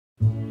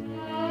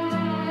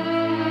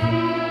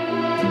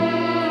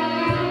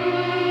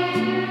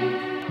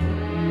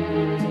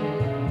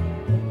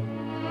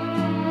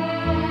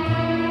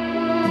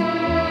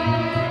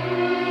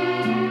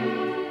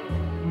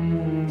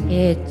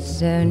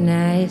so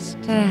nice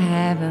to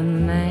have a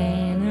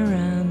man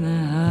around the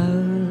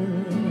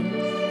house.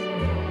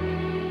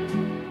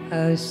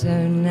 Oh,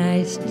 so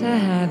nice to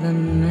have a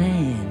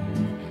man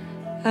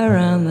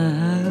around the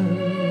house.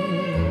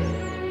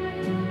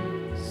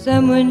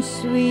 Someone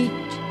sweet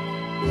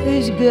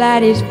who's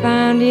glad he's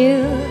found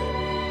you,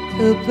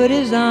 who'll put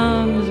his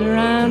arms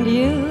around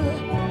you,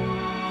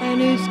 and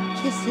whose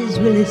kisses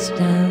will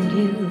astound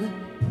you.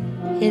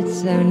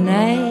 It's so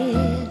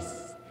nice.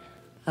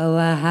 Oh,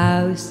 a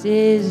house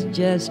is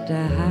just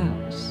a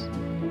house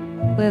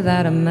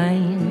without a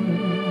man.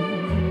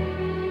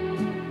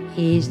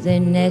 He's the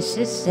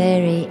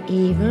necessary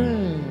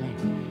evil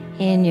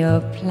in your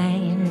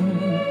plan.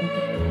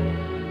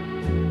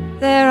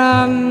 There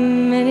are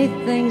many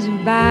things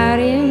about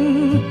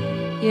him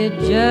you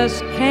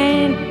just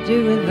can't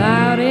do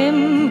without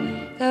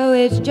him, though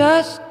it's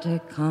just a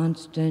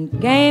constant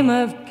game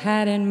of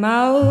cat and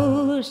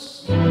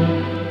mouse.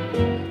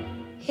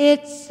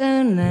 It's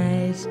so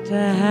nice to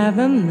have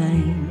a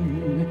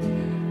man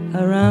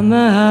around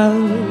the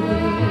house.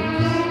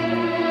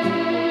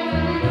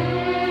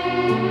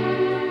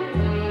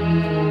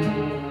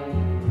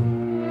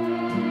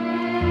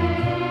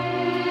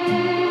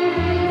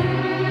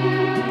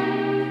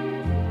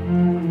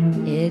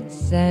 It's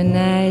so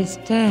nice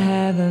to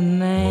have a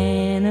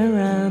man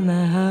around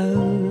the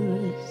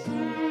house.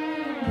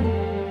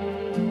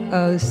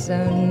 Oh, so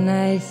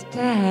nice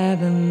to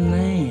have a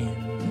man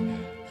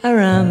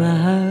around the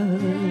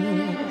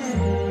house.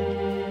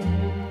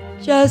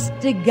 Just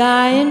a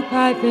guy in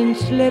pipe and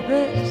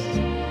slippers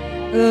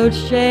who'll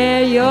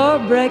share your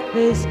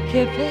breakfast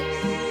kippers,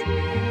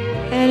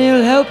 and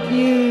he'll help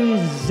you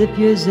zip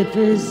your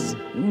zippers.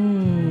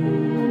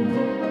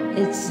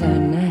 It's so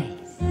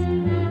nice.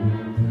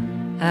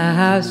 A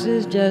house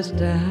is just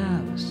a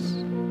house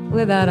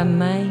without a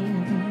man.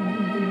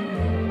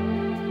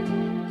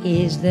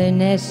 He's the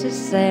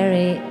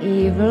necessary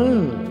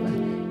evil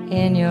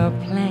in your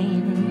plan.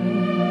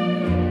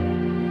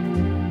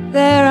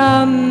 There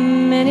are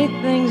many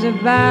things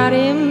about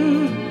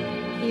him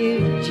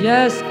you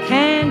just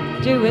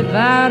can't do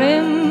without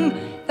him,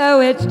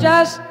 though it's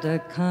just a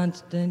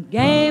constant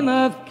game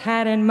of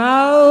cat and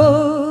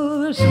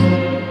mouse.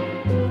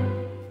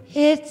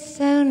 It's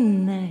so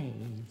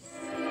nice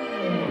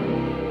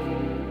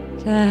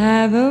to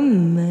have a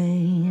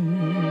man